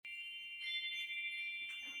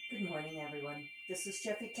Good morning, everyone. This is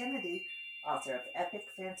Jeffy Kennedy, author of Epic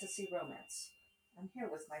Fantasy Romance. I'm here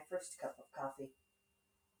with my first cup of coffee.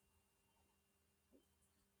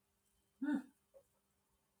 Hmm.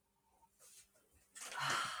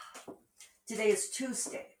 Today is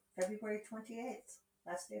Tuesday, February 28th,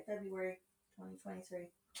 last day of February 2023.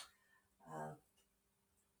 Uh,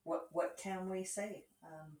 what can we say?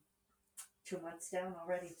 2 months down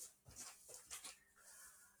already.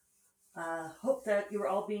 Hope that you're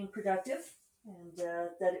all being productive and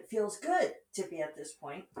that it feels good to be at this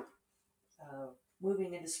point. Uh,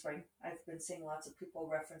 Moving into spring, I've been seeing lots of people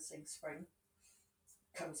referencing spring.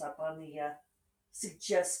 Comes up on the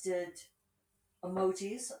suggested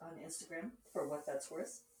emojis on Instagram for what that's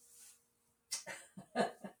worth.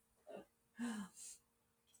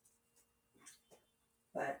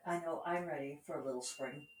 But I know I'm ready for a little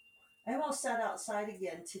spring. I almost sat outside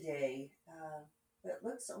again today. But it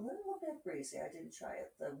looks a little bit breezy. I didn't try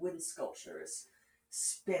it. The wind sculpture is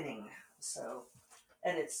spinning, so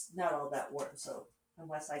and it's not all that warm. So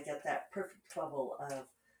unless I get that perfect bubble of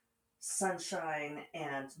sunshine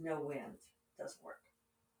and no wind, it doesn't work.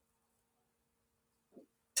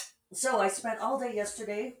 So I spent all day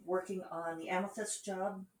yesterday working on the Amethyst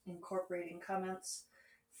job, incorporating comments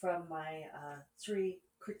from my three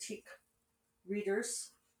critique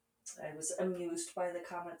readers. I was amused by the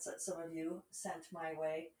comments that some of you sent my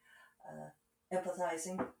way,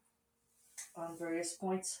 empathizing on various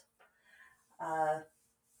points. Uh,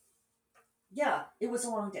 yeah, it was a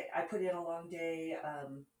long day. I put in a long day,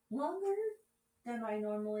 longer than I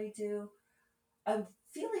normally do. I'm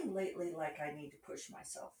feeling lately like I need to push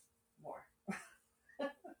myself more.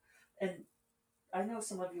 And I know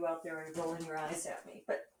some of you out there are rolling your eyes at me,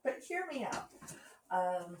 but hear me out.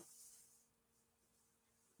 Um,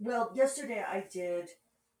 well, yesterday I did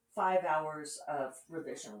 5 hours of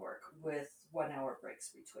revision work with 1 hour breaks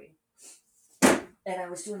between, and I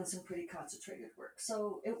was doing some pretty concentrated work,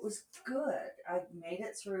 so it was good. I made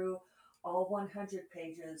it through all 100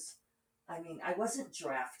 pages. I mean, I wasn't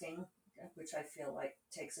drafting, which I feel like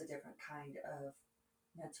takes a different kind of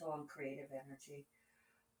mental and creative energy,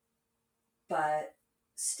 but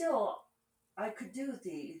still I could do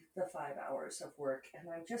the 5 hours of work, and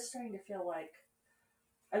I'm just starting to feel like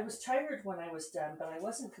I was tired when I was done, but I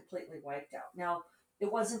wasn't completely wiped out. Now, it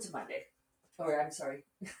wasn't a Monday, or I'm sorry.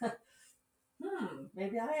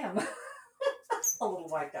 Maybe I am a little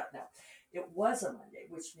wiped out now. It was a Monday,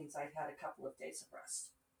 which means I had a couple of days of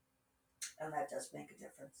rest, and that does make a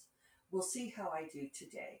difference. We'll see how I do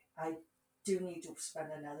today. I do need to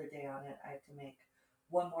spend another day on it. I have to make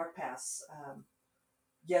one more pass.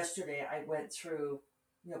 Yesterday, I went through,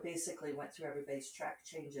 basically went through everybody's track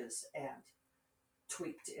changes and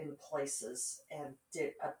tweaked in places and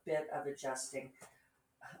did a bit of adjusting.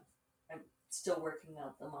 I'm still working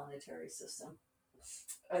out the monetary system.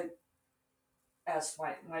 I asked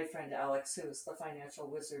my friend Alex, who is the financial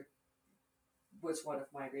wizard, was one of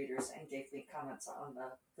my readers and gave me comments on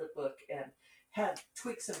the book and had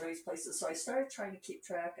tweaks in various places. So I started trying to keep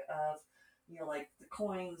track of, like the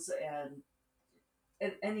coins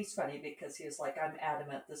and he's funny because he was like, I'm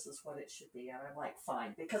adamant this is what it should be. And I'm like,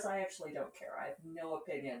 fine, because I actually don't care. I have no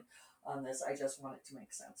opinion on this. I just want it to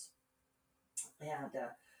make sense. And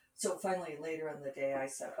so finally, later in the day, I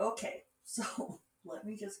said, okay, so let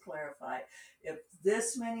me just clarify. If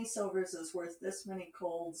this many silvers is worth this many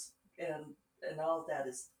golds and all of that,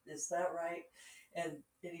 is that right? And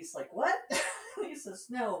he's like, what? He says,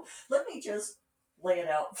 no, let me just lay it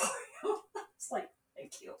out for you. It's like,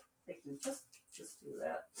 thank you. Thank you. Just do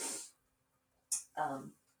that.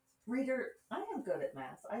 Um, Reader, I am good at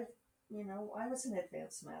math. I was in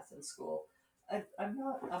advanced math in school. I'm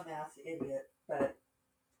not a math idiot, but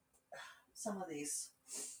some of these,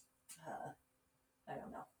 uh, I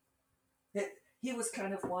don't know. He was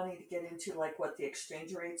kind of wanting to get into like what the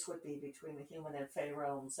exchange rates would be between the human and fey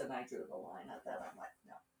realms, and I drew the line at that. I'm like,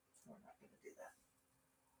 no, we're not going to do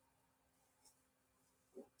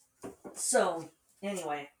that. So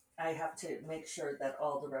anyway, I have to make sure that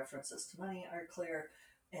all the references to money are clear.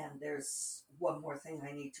 And there's one more thing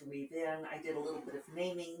I need to weave in. I did a little bit of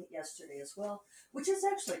naming yesterday as well, which is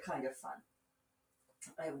actually kind of fun.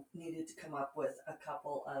 I needed to come up with a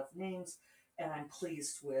couple of names, and I'm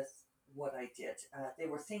pleased with what I did. They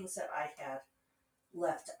were things that I had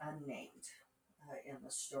left unnamed in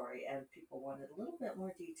the story, and people wanted a little bit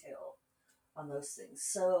more detail on those things.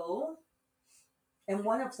 So, and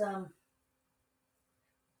one of them,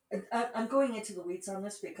 and I'm going into the weeds on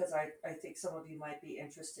this because I think some of you might be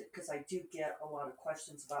interested because I do get a lot of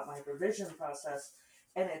questions about my revision process,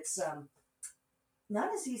 and it's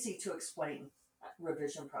not as easy to explain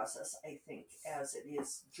revision process, I think, as it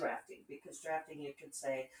is drafting, because drafting you can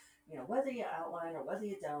say, whether you outline or whether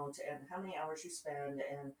you don't, and how many hours you spend,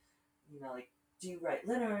 and like, do you write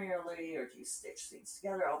linearly or do you stitch things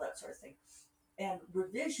together, all that sort of thing. And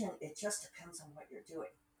revision, it just depends on what you're doing.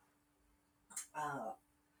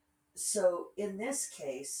 So in this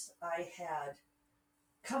case, I had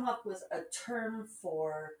come up with a term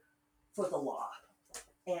for the law,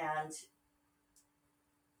 and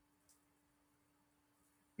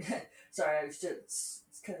sorry, I was just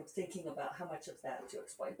kind of thinking about how much of that to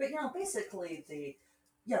explain. But basically the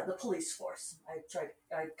police force.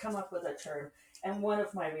 I'd come up with a term, and one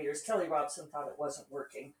of my readers, Kelly Robson, thought it wasn't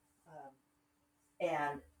working,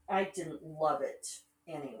 and I didn't love it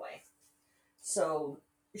anyway. So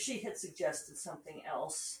she had suggested something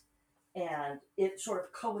else, and it sort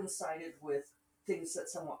of coincided with things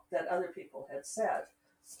that other people had said.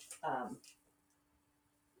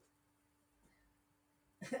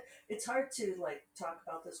 It's hard to talk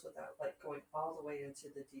about this without going all the way into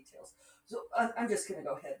the details. So I'm just going to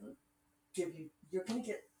go ahead and you're going to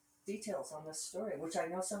get details on this story, which I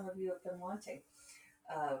know some of you have been wanting.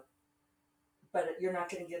 But you're not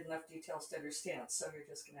going to get enough details to understand, so you're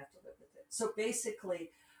just going to have to live with it. So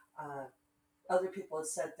basically, other people had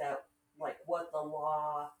said that what the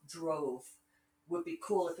law drove would be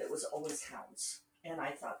cool if it was always hounds, and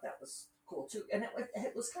I thought that was cool too. And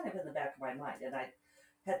it was kind of in the back of my mind, and I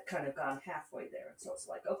had kind of gone halfway there, and so it's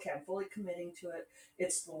like, okay, I'm fully committing to it.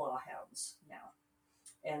 It's the law hounds now,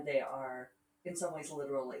 and they are in some ways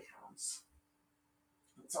literally hounds.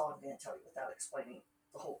 That's all I'm going to tell you without explaining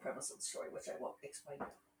the whole premise of the story, which I won't explain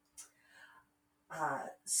now.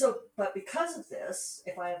 But because of this,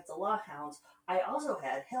 if I have the law hounds, I also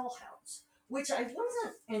had hellhounds, which I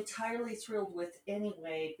wasn't entirely thrilled with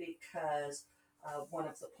anyway, because one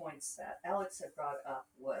of the points that Alex had brought up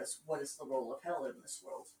was, what is the role of hell in this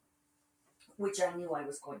world? Which I knew I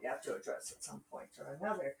was going to have to address at some point or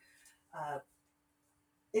another.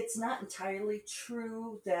 It's not entirely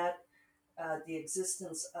true that the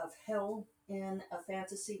existence of hell in a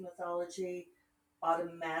fantasy mythology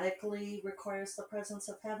automatically requires the presence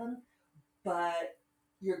of heaven, but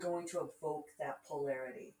you're going to evoke that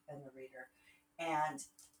polarity in the reader. And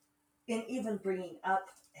in even bringing up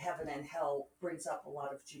heaven and hell brings up a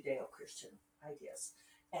lot of Judeo-Christian ideas.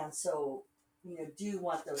 And so, do you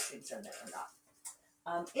want those things in there or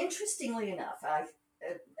not? Interestingly enough,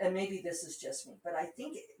 and maybe this is just me, but I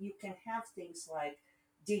think you can have things like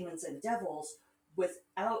demons and devils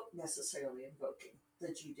without necessarily invoking the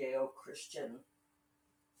Judeo-Christian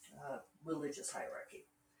religious hierarchy.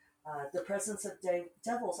 The presence of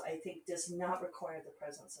devils, I think, does not require the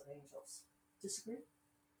presence of angels. Disagree?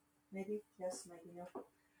 Maybe yes, maybe no.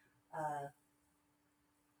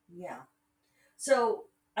 Yeah. So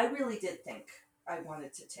I really did think I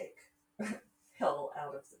wanted to take hell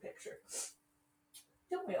out of the picture.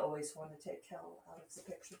 Don't we always want to take hell out of the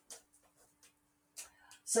picture?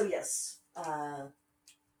 So yes,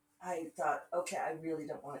 I thought, okay, I really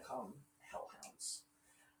don't want to call them hellhounds,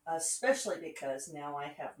 especially because now I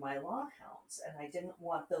have my law hounds, and I didn't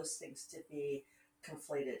want those things to be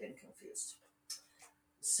conflated and confused.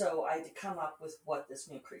 So I had to come up with what this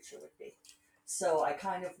new creature would be. So I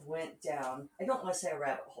kind of went down, I don't want to say a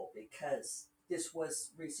rabbit hole, because this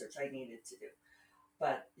was research I needed to do,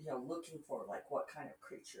 but looking for what kind of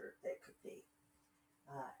creature they could be.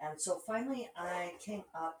 And so finally I came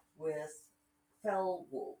up with fell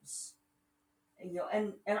wolves.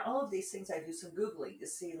 And all of these things, I do some Googling to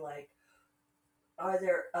see, are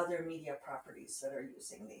there other media properties that are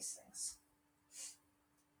using these things?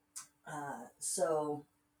 So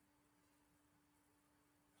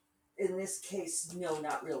in this case, no,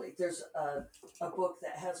 not really. There's a book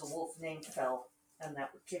that has a wolf named Fell, and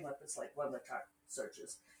that came up as one of the top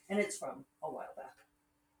searches, and it's from a while back.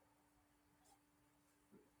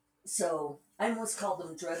 So I almost called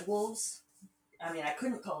them dread wolves. I mean, I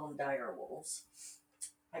couldn't call them dire wolves.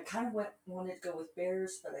 I kind of wanted to go with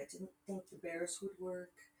bears, but I didn't think the bears would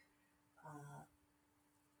work.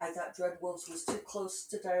 I thought dread wolves was too close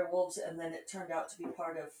to dire wolves, and then it turned out to be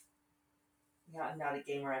part of, I'm not a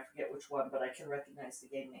gamer, I forget which one, but I can recognize the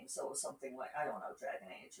game name, so it was something like, I don't know, Dragon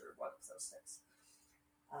Age or one of those things.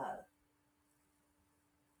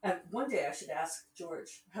 And one day I should ask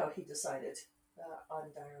George how he decided on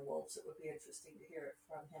dire wolves. It would be interesting to hear it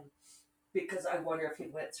from him, because I wonder if he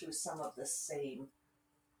went through some of the same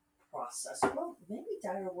process. Well, maybe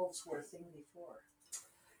dire wolves were a thing before.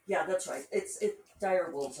 Yeah, that's right. Dire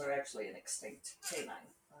wolves are actually an extinct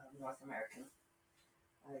canine, North American.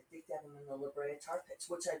 I think they have them in the La Brea tar pits,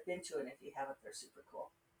 which I've been to, and if you haven't, they're super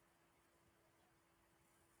cool.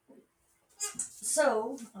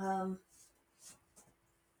 So,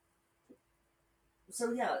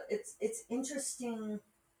 yeah, it's interesting,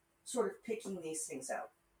 sort of picking these things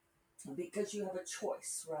out because you have a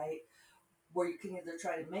choice, right? Where you can either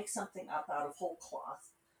try to make something up out of whole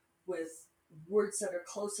cloth with words that are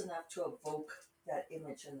close enough to evoke that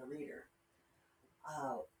image in the reader,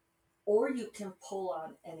 uh, or you can pull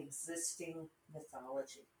on an existing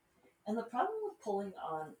mythology. And the problem with pulling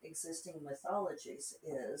on existing mythologies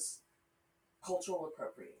is cultural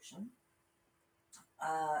appropriation,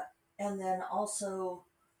 uh, and then also,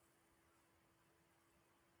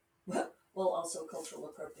 well, also cultural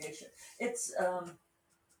appropriation. It's,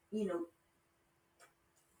 you know,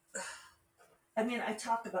 I mean, I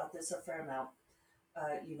talk about this a fair amount.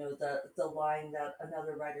 The line that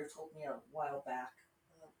another writer told me a while back,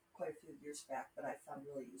 quite a few years back, that I found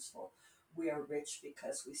really useful. We are rich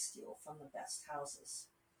because we steal from the best houses,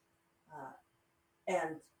 uh,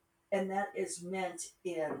 and that is meant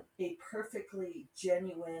in a perfectly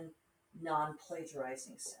genuine,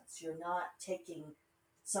 non-plagiarizing sense. You're not taking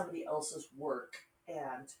somebody else's work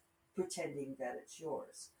and pretending that it's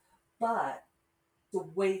yours, but the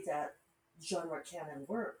way that genre canon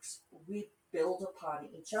works, we build upon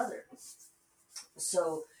each other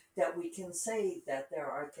so that we can say that there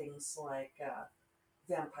are things like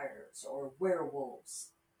vampires or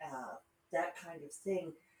werewolves, uh, that kind of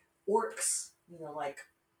thing. Orcs, like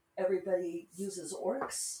everybody uses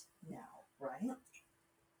orcs now, right?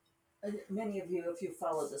 And many of you, if you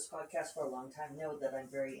follow this podcast for a long time, know that I'm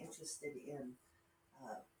very interested in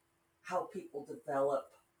uh, how people develop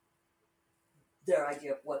their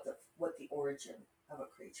idea of what the origin of a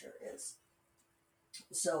creature is.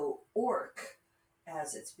 So, orc,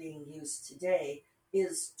 as it's being used today,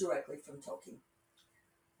 is directly from Tolkien,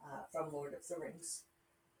 from Lord of the Rings.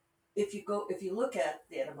 If you look at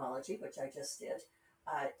the etymology, which I just did,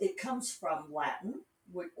 it comes from Latin,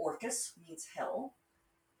 where orcus means hell,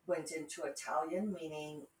 went into Italian,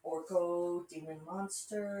 meaning orco, demon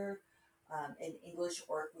monster. In English,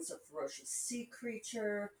 orc was a ferocious sea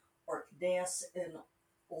creature. Orcneas in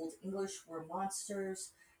Old English were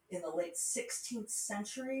monsters. In the late 16th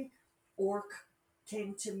century, orc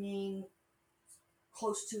came to mean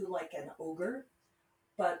close to like an ogre,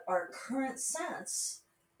 but our current sense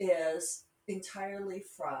is entirely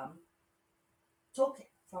from Tolkien,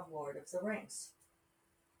 from Lord of the Rings.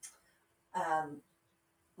 Um,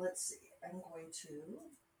 let's see, I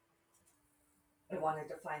wanted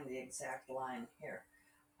to find the exact line here.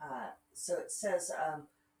 So it says,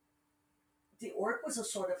 the orc was a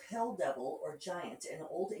sort of hell devil or giant in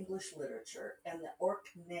Old English literature, and the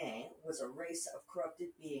Orkney was a race of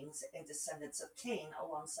corrupted beings and descendants of Cain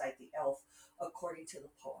alongside the elf, according to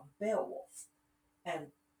the poem Beowulf.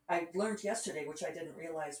 And I learned yesterday, which I didn't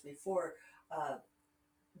realize before, uh,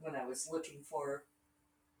 when I was looking for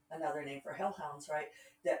another name for hellhounds, right?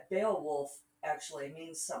 That Beowulf actually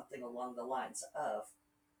means something along the lines of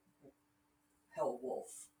hell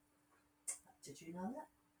wolf. Did you know that?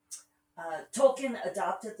 Tolkien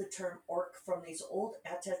adopted the term orc from these old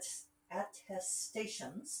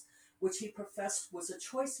attestations, which he professed was a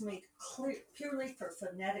choice made purely for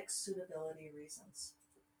phonetic suitability reasons.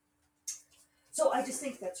 So I just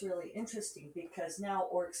think that's really interesting because now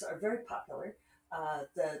orcs are very popular.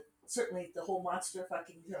 Certainly the whole monster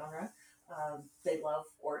fucking genre, they love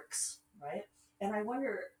orcs, right? And I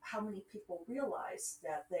wonder how many people realize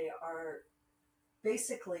that they are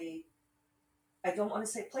basically, I don't want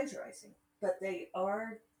to say plagiarizing, but they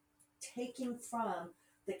are taking from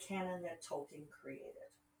the canon that Tolkien created,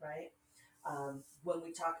 right? When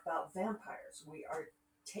we talk about vampires, we are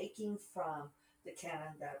taking from the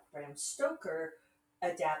canon that Bram Stoker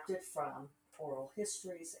adapted from oral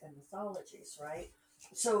histories and mythologies, right?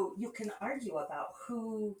 So you can argue about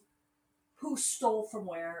who stole from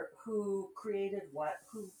where, who created what,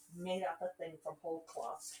 who made up a thing from whole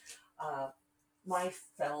cloth. Uh, my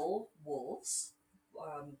fell wolves,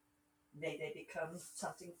 may they become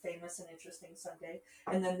something famous and interesting someday.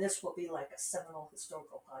 And then this will be like a seminal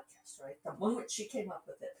historical podcast, right? The moment she came up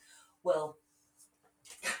with it. Well,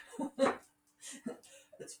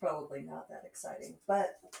 it's probably not that exciting.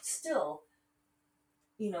 But still,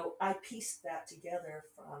 I pieced that together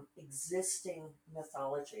from existing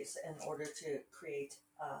mythologies in order to create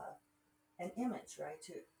an image, right?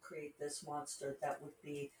 To create this monster that would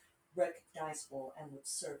be recognizable and would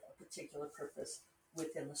serve a particular purpose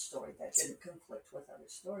within the story that didn't conflict with other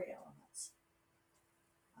story elements.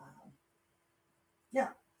 Um,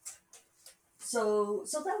 yeah, so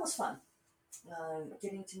that was fun,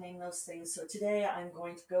 getting to name those things. So today I'm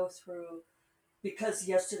going to go through, because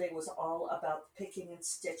yesterday was all about picking and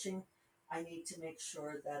stitching. I need to make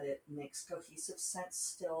sure that it makes cohesive sense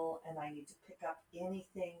still, and I need to pick up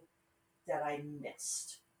anything that I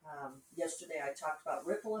missed. Yesterday I talked about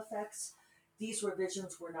ripple effects. These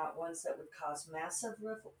revisions were not ones that would cause massive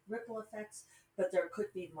ripple effects, but there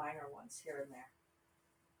could be minor ones here and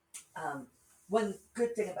there. One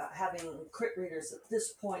good thing about having crit readers at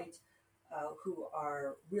this point who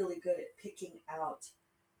are really good at picking out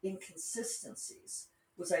inconsistencies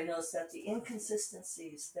was I noticed that the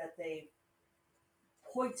inconsistencies that they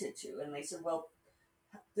pointed to, and they said, well,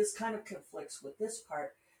 this kind of conflicts with this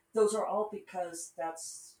part, those are all because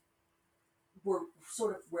that's were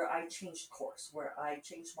sort of where I changed course, where I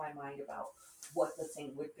changed my mind about what the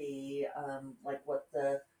thing would be, like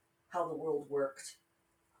how the world worked,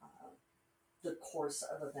 the course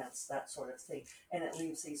of events, that sort of thing, and it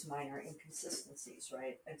leaves these minor inconsistencies,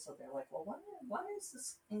 right? And so they're like, well, why is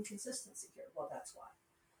this inconsistency here? Well, that's why.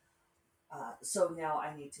 So now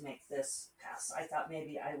I need to make this pass. I thought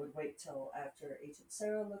maybe I would wait till after Agent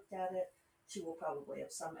Sarah looked at it. She will probably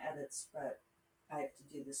have some edits, but I have to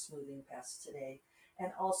do the smoothing pass today,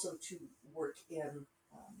 and also to work in.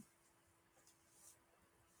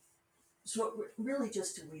 So really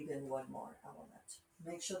just to weave in one more element.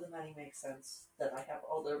 Make sure the money makes sense, that I have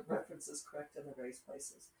all the references correct in the various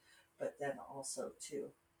places, but then also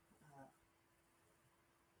to,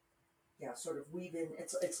 sort of weave in,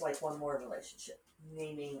 it's like one more relationship,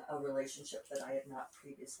 naming a relationship that I had not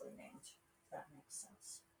previously named, if that makes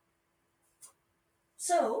sense.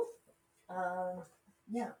 So,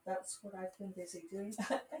 that's what I've been busy doing.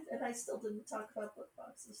 And I still didn't talk about book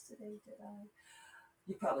boxes today, did I?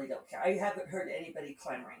 You probably don't care. I haven't heard anybody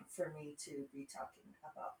clamoring for me to be talking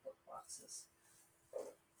about book boxes.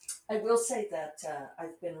 I will say that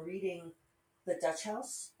I've been reading The Dutch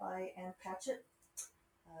House by Ann Patchett.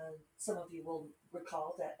 Some of you will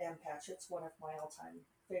recall that Ann Patchett's one of my all-time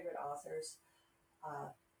favorite authors.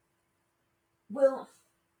 Well,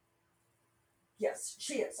 yes,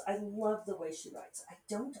 she is. I love the way she writes. I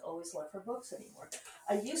don't always love her books anymore.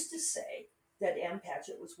 I used to say that Ann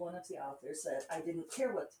Patchett was one of the authors that I didn't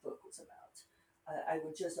care what the book was about. I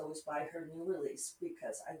would just always buy her new release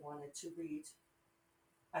because I wanted to read.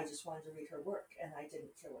 I just wanted to read her work, and I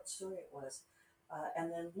didn't care what story it was.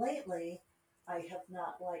 And then lately, I have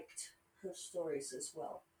not liked her stories as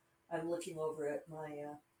well. I'm looking over at my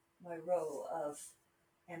row of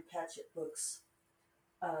Ann Patchett books,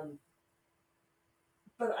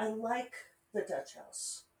 but I like The Dutch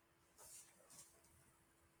House.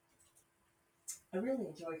 I really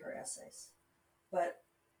enjoy her essays, but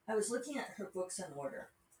I was looking at her books in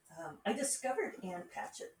order. I discovered Ann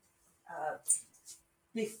Patchett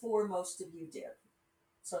before most of you did.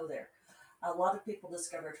 So there. A lot of people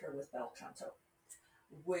discovered her with Bel Canto,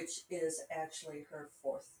 which is actually her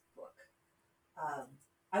fourth book.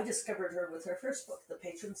 I discovered her with her first book, The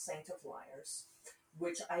Patron Saint of Liars,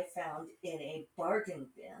 which I found in a bargain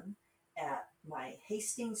bin at my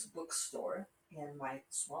Hastings bookstore in my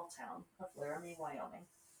small town of Laramie, Wyoming.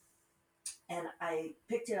 And I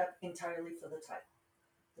picked it up entirely for the title,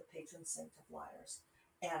 The Patron Saint of Liars,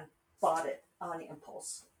 and bought it on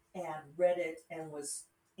impulse and read it and was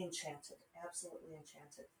enchanted, absolutely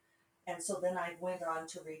enchanted. And so then I went on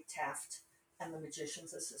to read Taft and The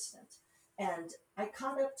Magician's Assistant. And I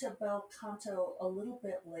caught up to Bel Canto a little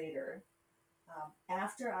bit later,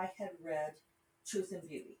 after I had read Truth and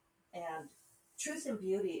Beauty. And Truth and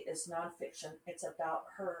Beauty is nonfiction. It's about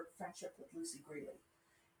her friendship with Lucy Greeley.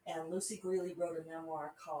 And Lucy Greeley wrote a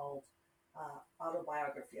memoir called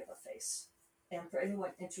Autobiography of a Face. And for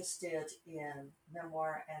anyone interested in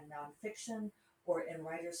memoir and nonfiction or in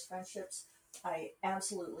writers' friendships, I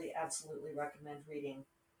absolutely, absolutely recommend reading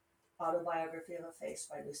Autobiography of a Face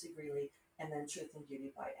by Lucy Greeley and then Truth and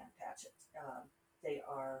Beauty by Ann Patchett. They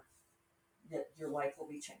are, your life will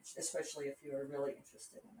be changed, especially if you're really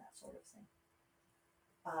interested in that sort of thing.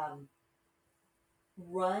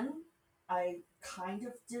 Run, I kind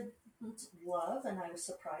of didn't love, and I was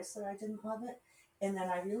surprised that I didn't love it. And then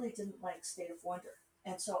I really didn't like State of Wonder.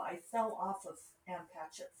 And so I fell off of Ann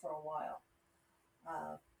Patchett for a while.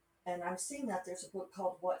 And I'm seeing that there's a book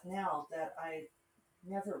called What Now that I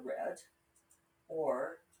never read,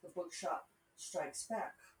 or The Bookshop Strikes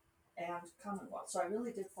Back, and Commonwealth. So I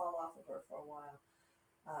really did fall off of her for a while.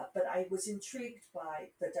 But I was intrigued by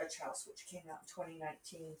The Dutch House, which came out in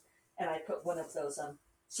 2019, and I put one of those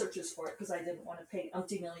searches for it because I didn't want to pay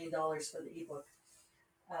umpty $1 million for the ebook.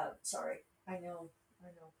 Sorry, I know.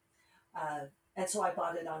 And so I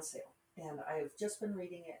bought it on sale, and I've just been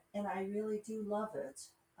reading it, and I really do love it.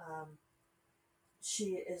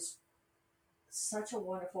 She is such a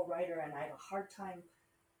wonderful writer, and I have a hard time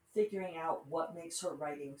figuring out what makes her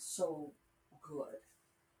writing so good.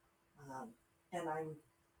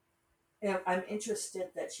 And I'm interested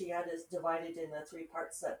that she had it divided into three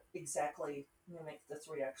parts that exactly mimic the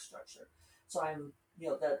three act structure. So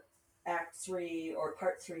the act three or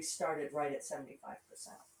part three started right at 75%.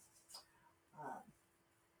 Um,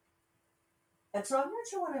 and so I'm not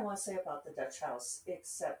sure what I want to say about the Dutch house,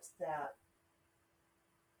 except that,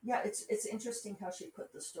 yeah, it's interesting how she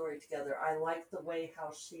put the story together. I like the way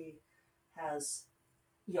how she has,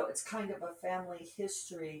 it's kind of a family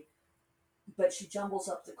history, but she jumbles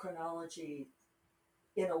up the chronology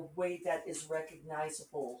in a way that is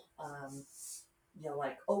recognizable.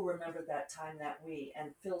 Like, oh, remember that time that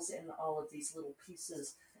and fills in all of these little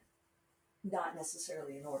pieces, not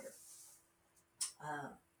necessarily in order. Uh,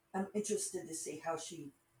 I'm interested to see how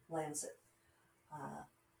she lands it. Uh,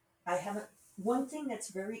 I haven't. One thing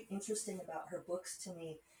that's very interesting about her books to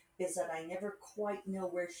me is that I never quite know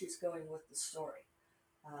where she's going with the story.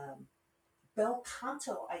 Um, Bel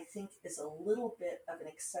Canto, I think, is a little bit of an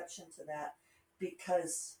exception to that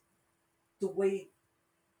because the way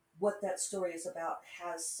what that story is about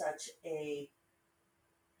has such a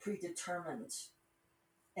predetermined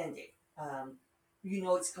ending.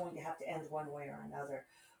 It's going to have to end one way or another.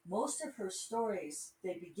 Most of her stories,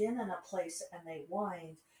 they begin in a place and they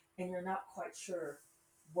wind, and you're not quite sure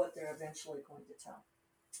what they're eventually going to tell.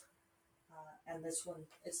 And this one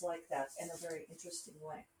is like that in a very interesting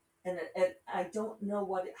way. And I don't know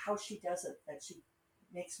how she does it. That she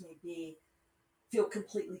makes me feel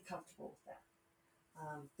completely comfortable with that.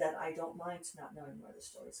 That I don't mind not knowing where the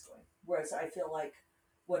story's going. Whereas I feel like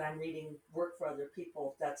when I'm reading work for other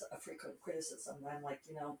people, that's a frequent criticism. I'm like,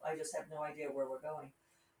 I just have no idea where we're going.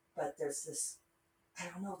 But there's this, I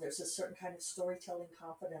don't know, there's a certain kind of storytelling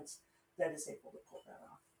confidence that is able to pull that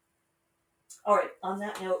off. All right, on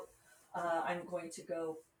that note, I'm going to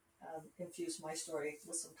go infuse my story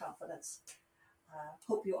with some confidence.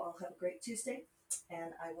 Hope you all have a great Tuesday,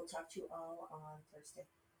 and I will talk to you all on Thursday.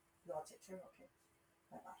 You all take care, okay?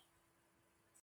 Bye-bye.